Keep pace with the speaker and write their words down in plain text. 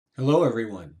Hello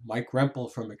everyone, Mike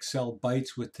Rempel from Excel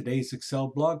Bytes with today's Excel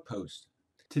blog post.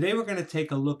 Today we're going to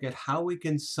take a look at how we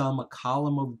can sum a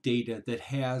column of data that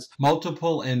has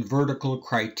multiple and vertical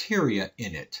criteria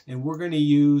in it. And we're going to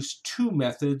use two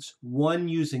methods, one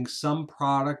using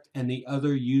SUMPRODUCT and the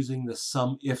other using the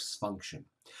SUMIFS function.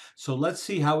 So let's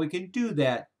see how we can do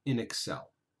that in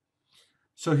Excel.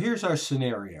 So here's our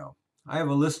scenario. I have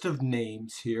a list of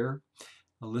names here,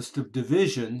 a list of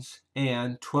divisions,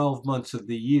 and 12 months of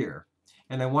the year.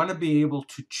 And I want to be able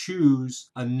to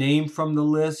choose a name from the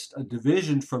list, a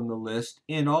division from the list,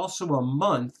 and also a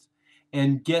month,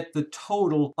 and get the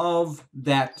total of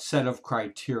that set of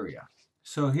criteria.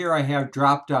 So here I have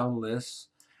drop-down lists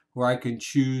where I can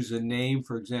choose a name,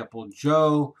 for example,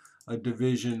 Joe, a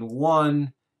division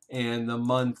 1, and the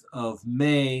month of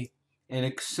May. And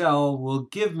Excel will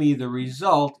give me the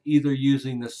result either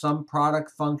using the SUMPRODUCT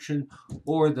function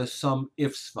or the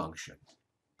SUMIFS function.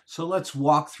 So let's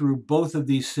walk through both of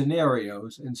these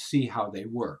scenarios and see how they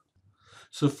work.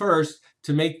 So first,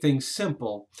 to make things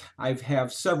simple, I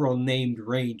have several named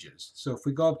ranges. So if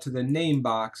we go up to the name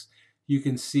box, you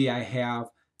can see I have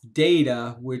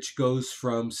data, which goes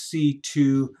from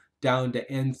C2 down to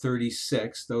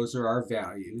N36. Those are our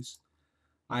values.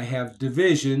 I have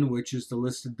division, which is the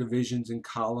list of divisions in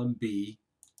column B,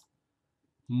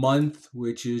 month,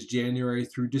 which is January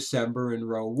through December in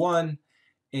row 1,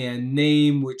 and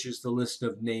name, which is the list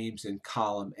of names in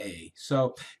column A.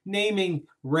 So naming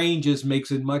ranges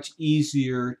makes it much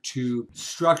easier to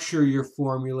structure your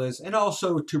formulas and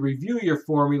also to review your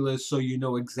formulas so you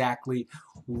know exactly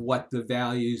what the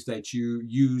values that you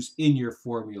use in your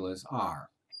formulas are.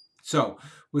 So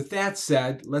with that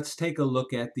said, let's take a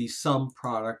look at the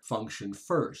SUMPRODUCT function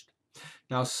first.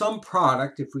 Now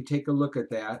SUMPRODUCT, if we take a look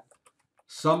at that,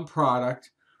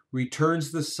 SUMPRODUCT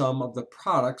returns the sum of the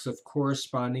products of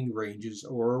corresponding ranges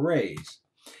or arrays.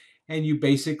 And you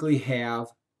basically have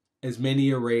as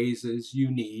many arrays as you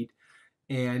need,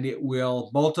 and it will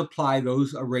multiply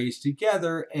those arrays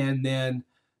together and then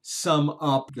sum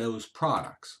up those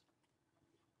products.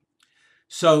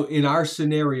 So in our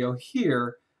scenario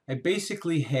here, I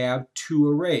basically have two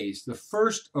arrays. The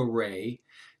first array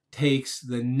takes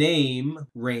the name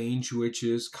range, which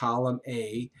is column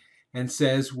A, and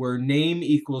says where name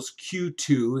equals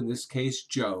Q2, in this case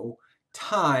Joe,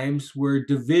 times where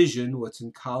division, what's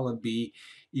in column B,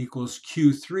 equals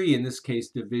Q3, in this case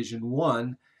division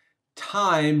 1,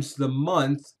 times the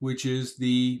month, which is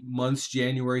the months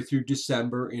January through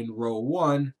December in row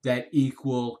 1, that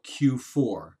equal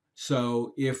Q4.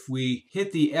 So if we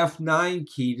hit the F9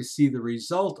 key to see the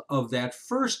result of that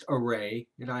first array,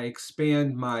 and I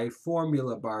expand my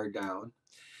formula bar down,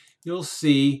 you'll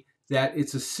see that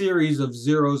it's a series of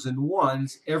zeros and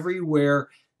ones. Everywhere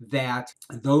that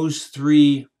those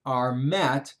three are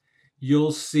met,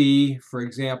 you'll see, for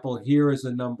example, here is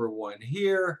a number 1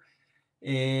 here,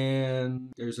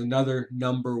 and there's another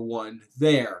number 1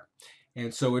 there.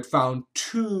 And so it found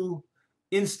two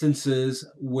instances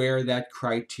where that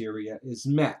criteria is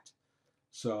met.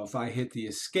 So if I hit the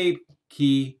escape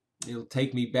key, it'll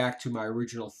take me back to my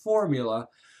original formula.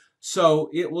 So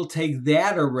it will take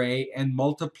that array and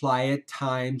multiply it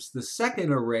times the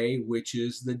second array, which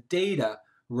is the data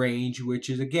range, which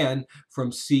is again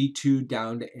from C2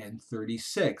 down to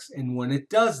N36. And when it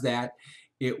does that,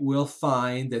 it will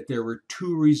find that there were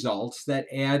two results that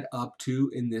add up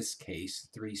to, in this case,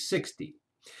 360.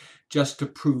 Just to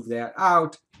prove that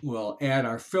out, we'll add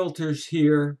our filters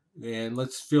here, and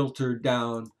let's filter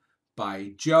down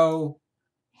by Joe,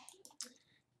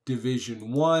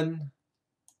 division 1,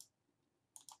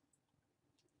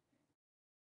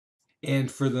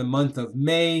 and for the month of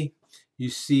May, you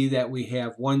see that we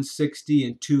have 160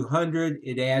 and 200.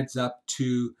 It adds up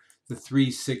to the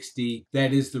 360.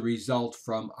 That is the result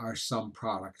from our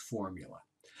SUMPRODUCT formula.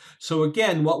 So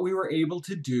again, what we were able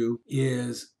to do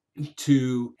is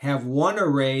to have one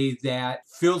array that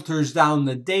filters down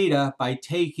the data by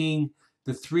taking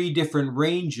the three different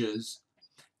ranges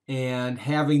and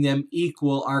having them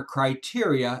equal our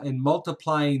criteria and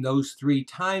multiplying those three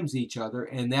times each other,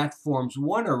 and that forms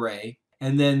one array,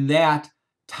 and then that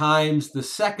times the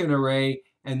second array,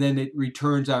 and then it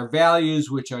returns our values,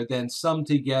 which are then summed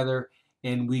together,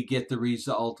 and we get the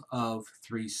result of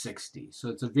 360. So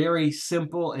it's a very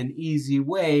simple and easy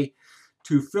way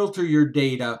to filter your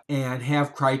data and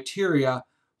have criteria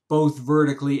both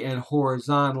vertically and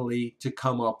horizontally to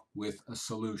come up with a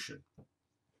solution.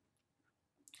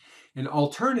 An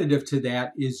alternative to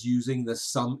that is using the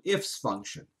SUMIFS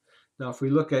function. Now if we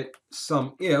look at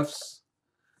SUMIFS,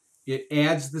 it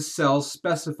adds the cells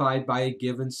specified by a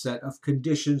given set of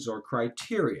conditions or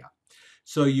criteria.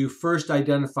 So you first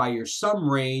identify your sum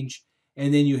range,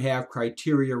 and then you have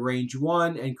criteria range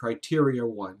 1 and criteria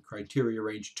 1, criteria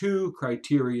range 2,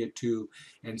 criteria 2,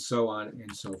 and so on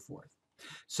and so forth.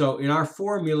 So in our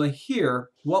formula here,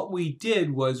 what we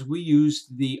did was we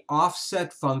used the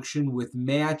offset function with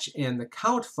match and the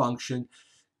count function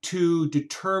to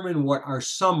determine what our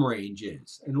sum range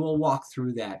is. And we'll walk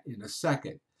through that in a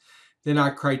second. Then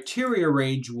our criteria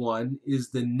range 1 is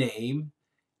the name.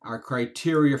 Our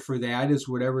criteria for that is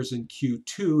whatever's in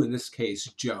Q2, in this case,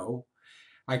 Joe.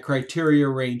 Our criteria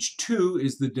range 2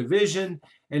 is the division.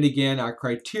 And again, our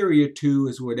criteria 2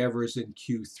 is whatever is in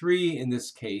Q3, in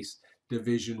this case,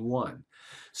 division 1.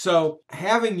 So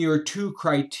having your two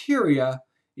criteria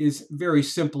is very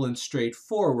simple and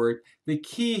straightforward. The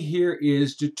key here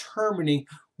is determining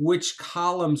which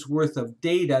column's worth of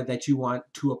data that you want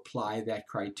to apply that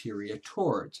criteria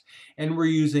towards. And we're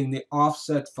using the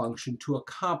offset function to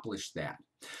accomplish that.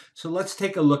 So let's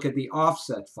take a look at the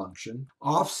offset function.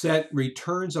 Offset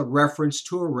returns a reference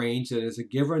to a range that has a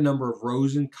given number of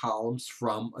rows and columns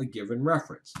from a given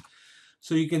reference.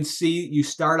 So you can see you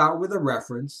start out with a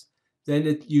reference,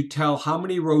 then you tell how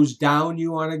many rows down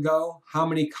you want to go, how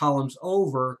many columns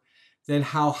over, then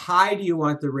how high do you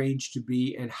want the range to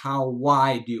be, and how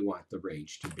wide do you want the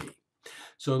range to be.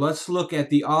 So let's look at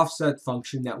the offset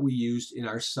function that we used in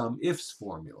our SUMIFS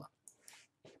formula.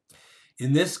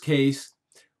 In this case,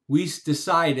 we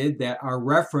decided that our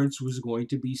reference was going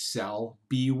to be cell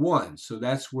B1, so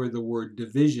that's where the word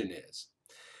division is.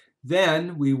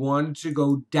 Then we wanted to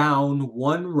go down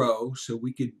one row so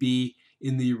we could be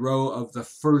in the row of the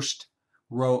first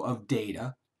row of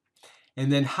data.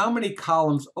 And then how many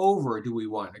columns over do we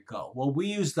want to go? Well, we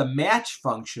use the match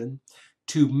function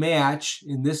to match,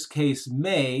 in this case,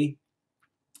 May,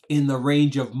 in the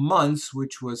range of months,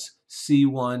 which was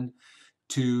C1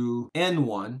 to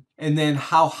N1. And then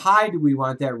how high do we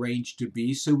want that range to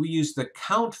be? So we use the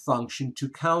count function to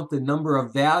count the number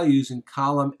of values in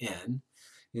column N.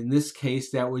 In this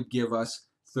case, that would give us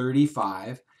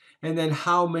 35. And then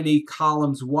how many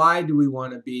columns wide do we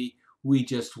want to be? We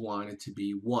just want it to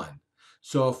be 1.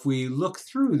 So if we look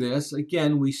through this,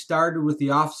 again, we started with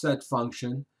the offset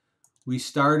function. We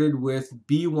started with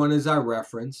B1 as our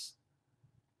reference.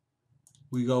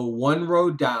 We go one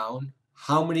row down.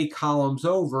 How many columns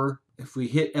over? If we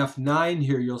hit F9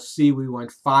 here, you'll see we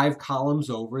went 5 columns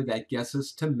over. That gets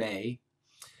us to May.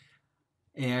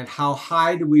 And how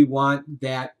high do we want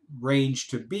that range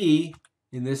to be?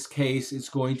 In this case, it's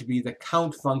going to be the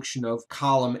count function of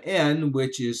column N,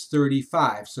 which is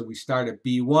 35. So we start at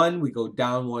B1, we go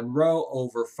down one row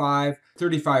over 5,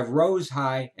 35 rows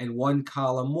high and 1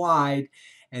 column wide,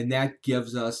 and that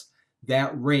gives us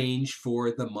that range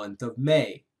for the month of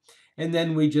May. And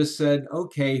then we just said,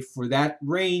 okay, for that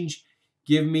range,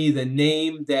 give me the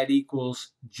name that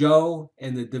equals Joe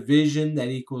and the division that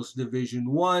equals division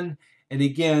 1. And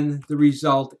again, the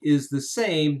result is the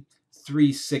same,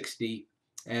 360,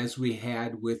 as we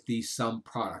had with the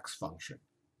SUMPRODUCT function.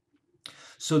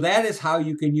 So that is how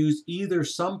you can use either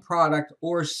SUMPRODUCT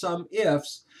or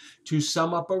SUMIFS to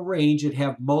sum up a range and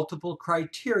have multiple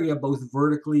criteria, both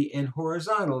vertically and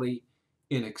horizontally,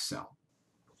 in Excel.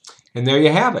 And there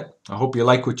you have it. I hope you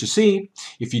like what you see.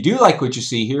 If you do like what you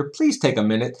see here, please take a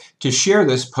minute to share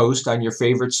this post on your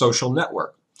favorite social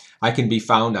network. I can be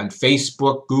found on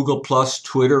Facebook, Google+,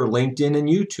 Twitter, LinkedIn, and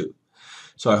YouTube.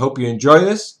 So I hope you enjoy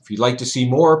this. If you'd like to see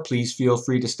more, please feel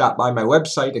free to stop by my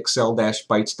website,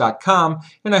 excel-bytes.com,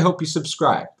 and I hope you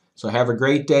subscribe. So have a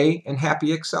great day and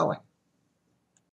happy excelling.